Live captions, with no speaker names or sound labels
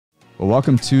Well,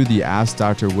 welcome to the Ask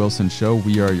Dr. Wilson show.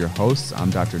 We are your hosts. I'm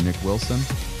Dr. Nick Wilson.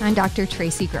 I'm Dr.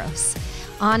 Traci Gross.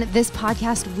 On this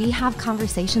podcast, we have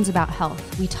conversations about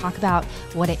health. We talk about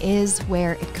what it is,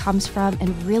 where it comes from, and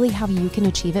really how you can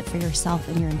achieve it for yourself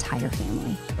and your entire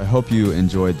family. I hope you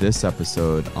enjoyed this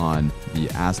episode on the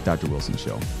Ask Dr. Wilson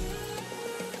show.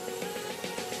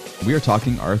 We are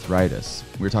talking arthritis.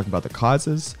 We're talking about the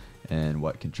causes and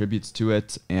what contributes to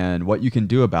it and what you can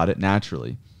do about it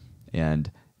naturally. And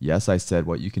yes, I said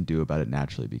what you can do about it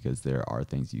naturally because there are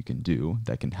things you can do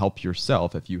that can help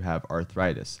yourself if you have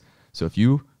arthritis. So if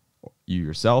you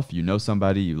yourself, you know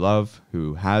somebody you love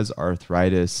who has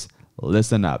arthritis,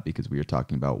 listen up because we are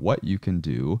talking about what you can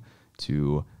do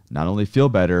to not only feel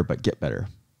better, but get better.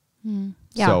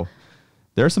 Yeah. So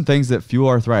there are some things that fuel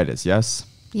arthritis, yes?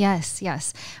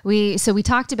 Yes. We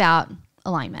talked about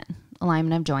alignment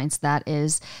of joints. That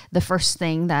is the first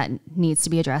thing that needs to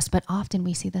be addressed. But often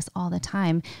we see this all the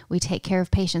time. We take care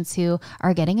of patients who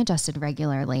are getting adjusted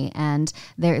regularly and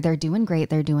they're doing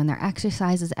great. They're doing their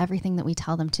exercises, everything that we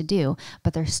tell them to do,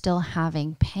 but they're still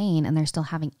having pain and they're still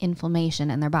having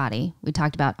inflammation in their body. We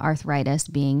talked about arthritis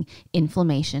being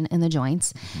inflammation in the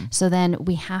joints. Mm-hmm. So then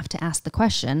we have to ask the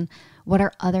question, what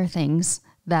are other things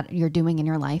that you're doing in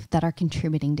your life that are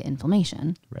contributing to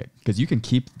inflammation? Right. Because you can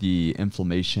keep the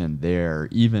inflammation there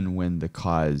even when the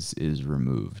cause is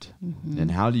removed. Mm-hmm. And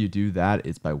how do you do that?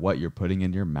 It's by what you're putting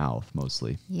in your mouth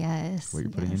mostly. Yes. What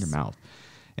you're putting in your mouth.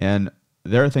 And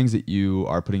there are things that you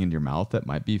are putting in your mouth that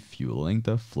might be fueling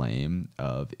the flame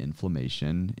of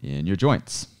inflammation in your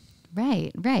joints.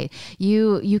 Right.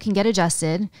 You can get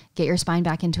adjusted, get your spine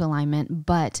back into alignment,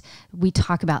 but we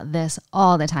talk about this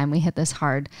all the time. We hit this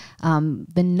hard.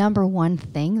 The number one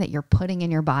thing that you're putting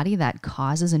in your body that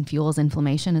causes and fuels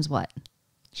inflammation is what?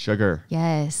 Sugar.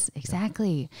 Yes,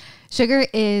 exactly. Sugar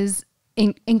is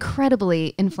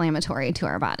incredibly inflammatory to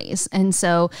our bodies. And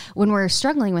so when we're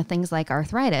struggling with things like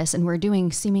arthritis and we're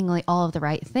doing seemingly all of the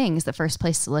right things, the first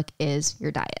place to look is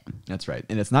your diet. That's right.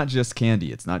 And it's not just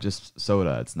candy. It's not just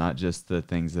soda. It's not just the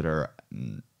things that are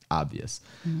obvious.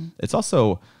 Mm-hmm. It's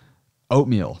also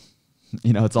oatmeal.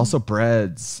 It's also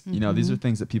breads. Mm-hmm. These are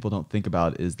things that people don't think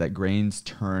about is that grains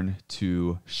turn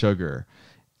to sugar.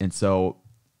 And so,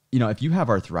 if you have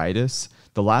arthritis,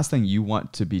 the last thing you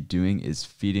want to be doing is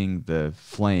feeding the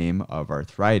flame of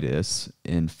arthritis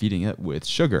and feeding it with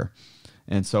sugar.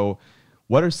 And so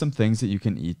what are some things that you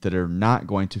can eat that are not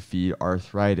going to feed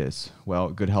arthritis? Well,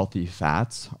 good healthy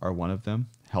fats are one of them.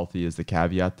 Healthy is the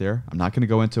caveat there. I'm not going to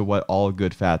go into what all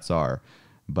good fats are,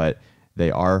 but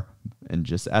they are, in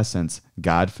just essence,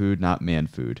 God food, not man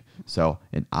food. So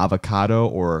an avocado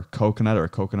or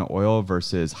coconut oil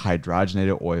versus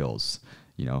hydrogenated oils.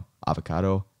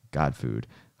 Avocado, God food.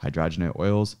 Hydrogenated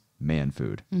oils, man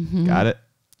food. Mm-hmm. Got it?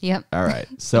 Yep. All right.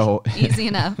 So easy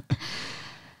enough.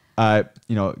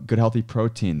 Good healthy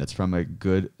protein that's from a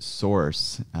good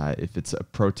source. If it's a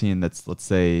protein that's, let's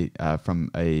say, from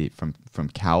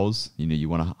cows, you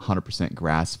want 100%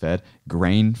 grass-fed.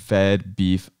 Grain-fed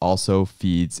beef also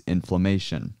feeds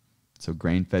inflammation. So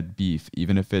grain-fed beef,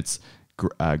 even if it's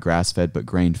grass-fed but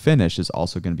grain-finished, is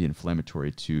also going to be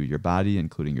inflammatory to your body,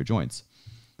 including your joints.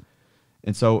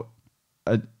 And so,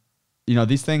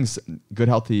 these things, good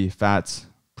healthy fats,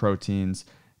 proteins,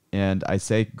 and I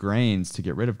say grains to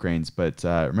get rid of grains, but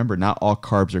remember, not all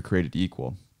carbs are created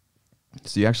equal.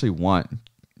 So you actually want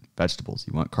vegetables.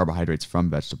 You want carbohydrates from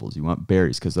vegetables. You want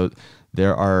berries because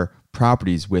there are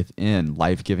properties within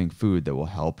life-giving food that will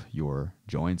help your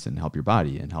joints and help your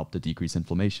body and help to decrease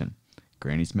inflammation.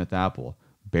 Granny Smith apple,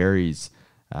 berries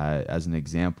as an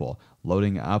example,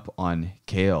 loading up on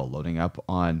kale, loading up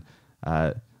on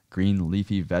green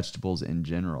leafy vegetables in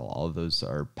general. All of those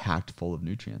are packed full of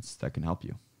nutrients that can help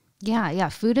you. Yeah.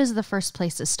 Food is the first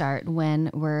place to start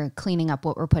when we're cleaning up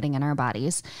what we're putting in our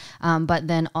bodies. But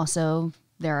then also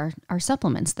there are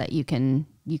supplements that you can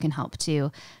help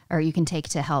to, or you can take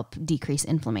to help decrease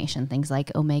inflammation. Things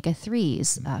like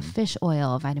omega-3s, fish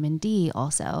oil, vitamin D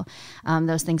also.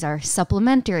 Those things are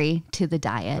supplementary to the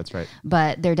diet. That's right.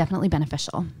 But they're definitely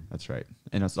beneficial. That's right.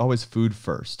 And it's always food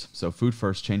first. So food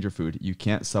first, change your food. You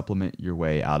can't supplement your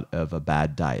way out of a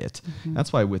bad diet. Mm-hmm.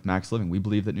 That's why with Max Living, we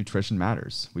believe that nutrition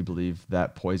matters. We believe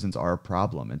that poisons are a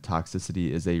problem and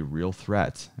toxicity is a real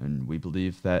threat. And we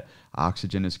believe that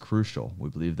oxygen is crucial. We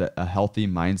believe that a healthy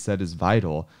mindset is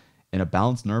vital and a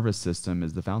balanced nervous system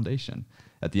is the foundation.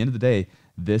 At the end of the day,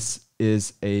 this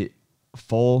is a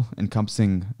full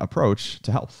encompassing approach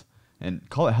to health. And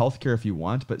call it healthcare if you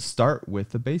want, but start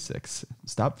with the basics.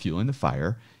 Stop fueling the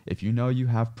fire. If you know you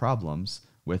have problems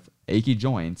with achy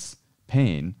joints,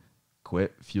 pain,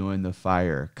 quit fueling the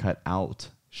fire, cut out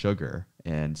sugar,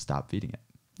 and stop feeding it.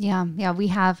 Yeah. We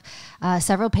have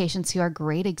several patients who are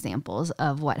great examples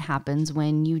of what happens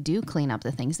when you do clean up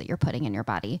the things that you're putting in your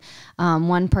body.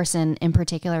 One person in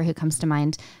particular who comes to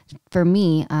mind for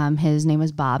me, his name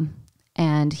was Bob.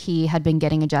 And he had been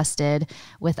getting adjusted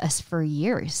with us for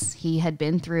years. He had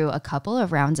been through a couple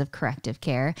of rounds of corrective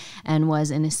care and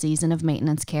was in a season of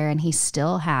maintenance care. And he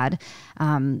still had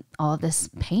all of this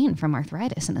pain from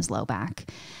arthritis in his low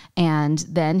back. And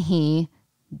then he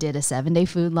did a 7-day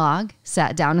food log,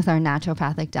 sat down with our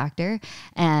naturopathic doctor,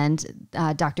 and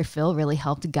Dr. Phil really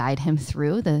helped guide him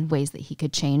through the ways that he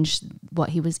could change what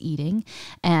he was eating.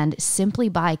 And simply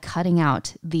by cutting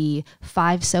out the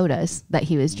 5 sodas that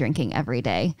he was drinking every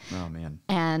day. Oh, man.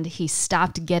 And he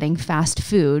stopped getting fast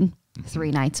food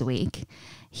 3 nights a week.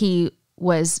 He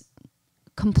was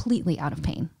completely out of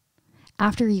pain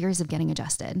after years of getting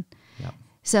adjusted. Yep.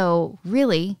 So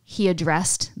really, he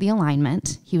addressed the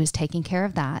alignment. He was taking care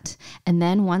of that. And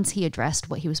then once he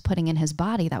addressed what he was putting in his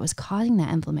body that was causing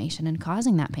that inflammation and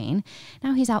causing that pain,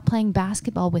 now he's out playing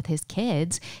basketball with his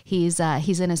kids. He's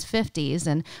in his 50s.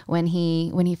 And when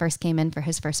he first came in for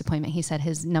his first appointment, he said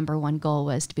his number one goal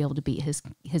was to be able to beat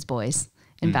his boys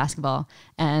in basketball.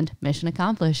 And mission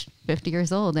accomplished, 50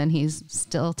 years old, and he's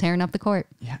still tearing up the court.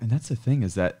 Yeah, and that's the thing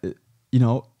is that,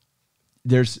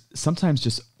 there's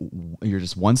sometimes you're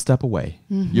just one step away.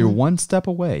 Mm-hmm. You're one step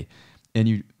away.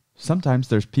 And sometimes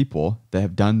there's people that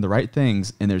have done the right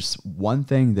things, and there's one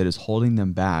thing that is holding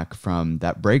them back from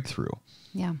that breakthrough.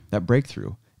 Yeah. That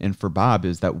breakthrough. And for Bob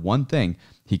is that one thing,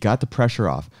 he got the pressure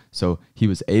off. So he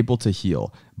was able to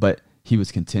heal, but he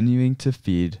was continuing to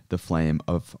feed the flame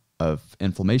of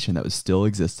inflammation that was still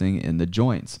existing in the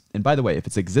joints. And by the way, if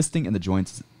it's existing in the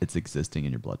joints, it's existing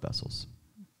in your blood vessels.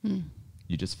 Mm.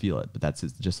 You just feel it, but that's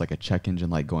just like a check engine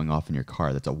light going off in your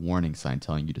car. That's a warning sign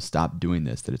telling you to stop doing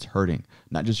this, that it's hurting.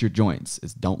 Not just your joints.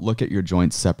 Don't look at your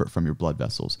joints separate from your blood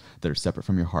vessels, that are separate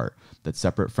from your heart, that's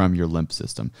separate from your lymph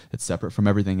system. It's separate from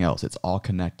everything else. It's all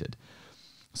connected.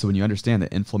 So when you understand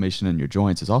that inflammation in your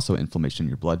joints is also inflammation in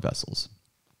your blood vessels,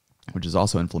 which is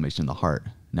also inflammation in the heart.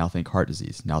 Now think heart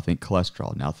disease. Now think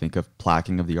cholesterol. Now think of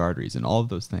plaquing of the arteries and all of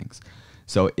those things.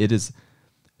 So it is,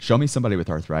 show me somebody with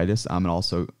arthritis. I'm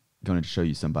also going to show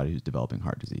you somebody who's developing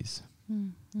heart disease.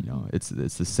 Mm-hmm. It's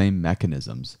the same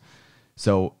mechanisms.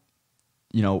 So,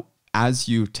 as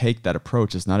you take that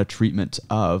approach, it's not a treatment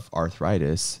of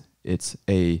arthritis. It's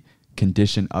a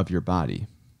condition of your body,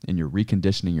 and you're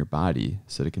reconditioning your body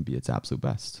so that it can be its absolute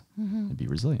best and be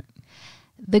resilient.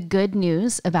 The good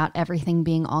news about everything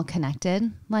being all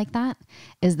connected like that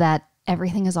is that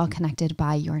everything is all connected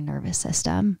by your nervous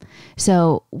system.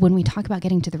 So when we talk about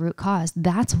getting to the root cause,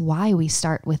 that's why we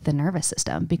start with the nervous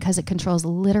system, because it controls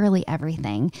literally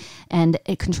everything. And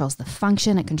it controls the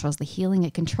function, it controls the healing,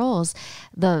 it controls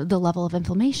the level of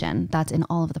inflammation that's in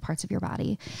all of the parts of your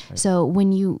body. Right. So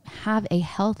when you have a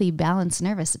healthy, balanced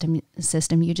nervous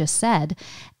system, you just said,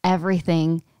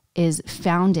 everything is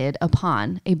founded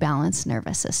upon a balanced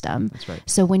nervous system. That's right.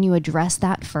 So when you address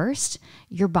that first,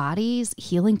 your body's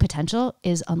healing potential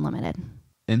is unlimited.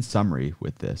 In summary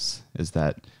with this is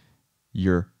that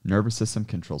your nervous system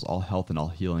controls all health and all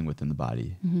healing within the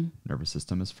body. Mm-hmm. Nervous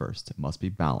system is first. It must be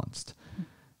balanced. Mm-hmm.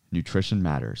 Nutrition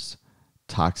matters.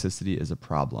 Toxicity is a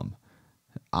problem.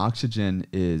 Oxygen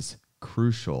is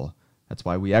crucial. That's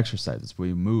why we exercise. That's why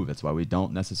we move. That's why we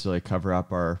don't necessarily cover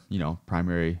up our,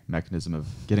 primary mechanism of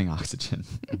getting oxygen.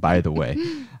 By the way,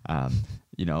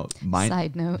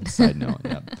 side note.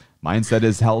 Yeah. Mindset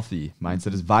is healthy.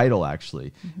 Mindset is vital,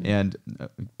 actually. Mm-hmm. And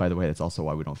by the way, that's also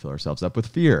why we don't fill ourselves up with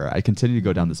fear. I continue to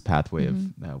go down this pathway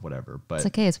of whatever, but it's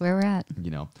okay. It's where we're at.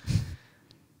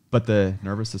 But the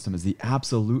nervous system is the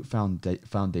absolute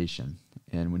foundation.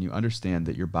 And when you understand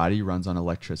that your body runs on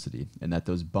electricity and that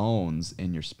those bones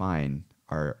in your spine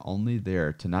are only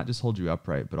there to not just hold you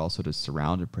upright, but also to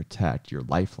surround and protect your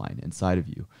lifeline inside of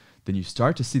you, then you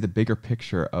start to see the bigger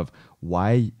picture of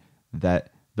why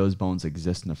that those bones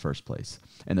exist in the first place.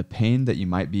 And the pain that you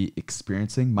might be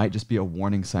experiencing might just be a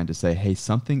warning sign to say, hey,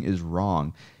 something is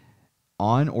wrong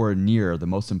on or near the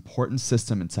most important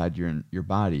system inside your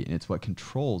body. And it's what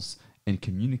controls and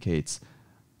communicates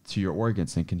to your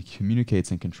organs and communicates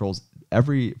and controls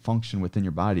every function within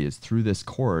your body is through this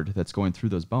cord that's going through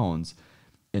those bones.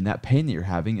 And that pain that you're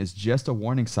having is just a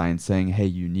warning sign saying, hey,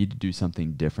 you need to do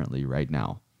something differently right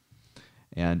now.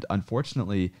 And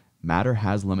unfortunately, matter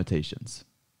has limitations.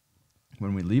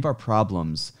 When we leave our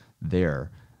problems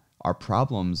there, our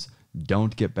problems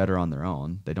don't get better on their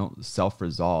own. They don't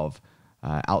self-resolve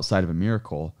outside of a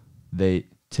miracle. They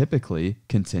typically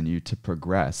continue to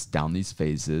progress down these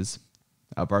phases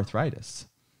of arthritis.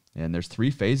 And there's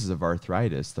 3 phases of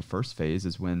arthritis. The first phase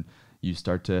is when you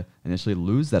start to initially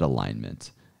lose that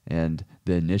alignment. And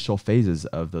the initial phases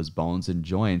of those bones and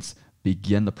joints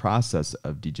begin the process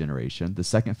of degeneration. The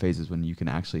second phase is when you can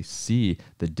actually see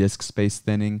the disc space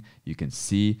thinning, you can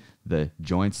see the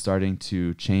joints starting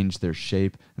to change their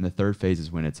shape, and the third phase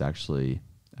is when it's actually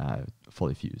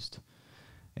fully fused.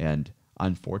 And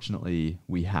unfortunately,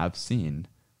 we have seen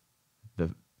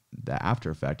the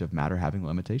after effect of matter having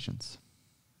limitations.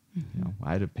 Mm-hmm. You know,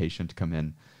 I had a patient come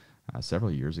in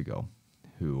several years ago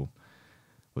who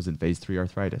was in phase 3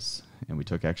 arthritis, and we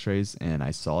took x-rays and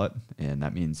I saw it, and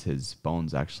that means his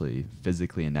bones actually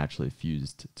physically and naturally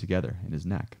fused together in his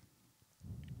neck.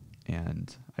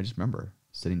 And I just remember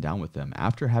sitting down with him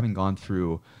after having gone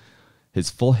through his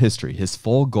full history, his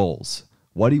full goals,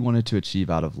 what he wanted to achieve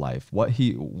out of life, why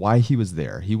he was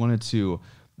there. He wanted to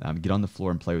get on the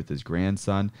floor and play with his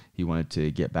grandson. He wanted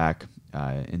to get back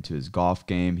into his golf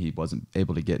game. He wasn't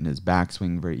able to get in his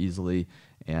backswing very easily.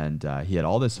 And he had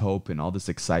all this hope and all this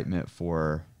excitement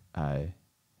for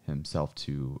himself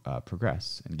to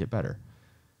progress and get better.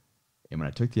 And when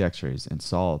I took the x-rays and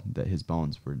saw that his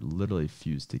bones were literally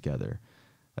fused together,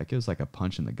 like it was like a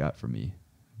punch in the gut for me,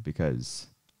 because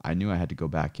I knew I had to go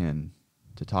back in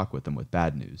to talk with him with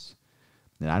bad news.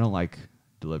 And I don't like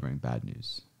delivering bad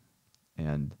news.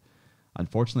 And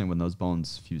unfortunately, when those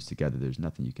bones fuse together, there's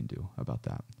nothing you can do about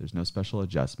that. There's no special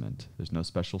adjustment. There's no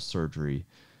special surgery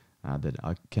that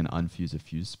can unfuse a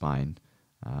fused spine.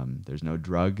 There's no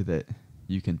drug that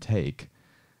you can take.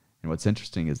 And what's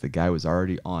interesting is the guy was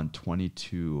already on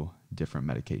 22 different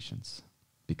medications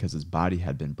because his body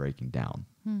had been breaking down.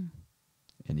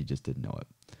 And he just didn't know it.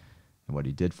 And what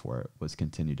he did for it was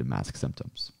continue to mask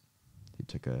symptoms. He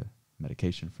took a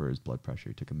medication for his blood pressure.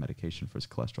 He took a medication for his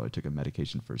cholesterol. He took a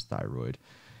medication for his thyroid.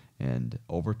 And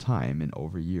over time and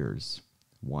over years,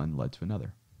 one led to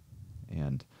another.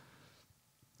 And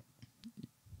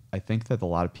I think that a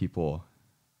lot of people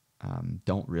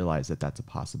don't realize that that's a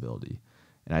possibility.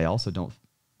 And I also don't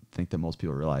think that most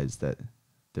people realize that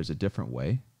there's a different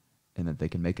way and that they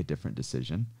can make a different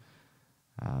decision.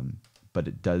 But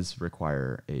it does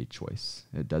require a choice.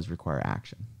 It does require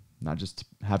action. Not just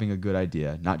having a good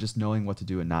idea, not just knowing what to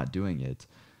do and not doing it.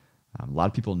 A lot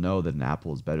of people know that an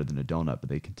apple is better than a donut, but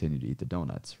they continue to eat the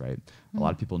donuts, right? A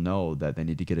lot of people know that they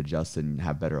need to get adjusted and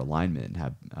have better alignment and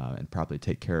have and properly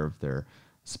take care of their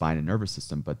spine and nervous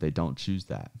system, but they don't choose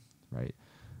that, right?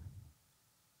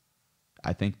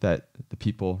 I think that the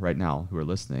people right now who are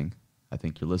listening, I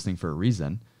think you're listening for a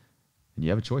reason, and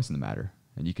you have a choice in the matter,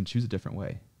 and you can choose a different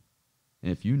way.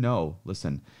 And if you know,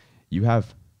 listen, you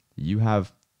have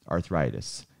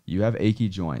arthritis, you have achy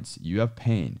joints, you have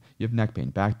pain, you have neck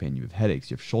pain, back pain, you have headaches,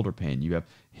 you have shoulder pain, you have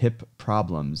hip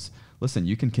problems. Listen,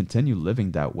 you can continue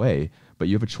living that way, but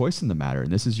you have a choice in the matter,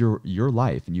 and this is your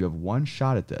life, and you have one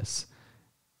shot at this.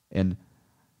 And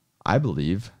I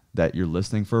believe that you're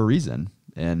listening for a reason,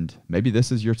 and maybe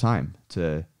this is your time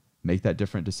to make that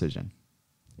different decision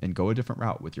and go a different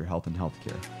route with your health and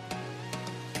healthcare.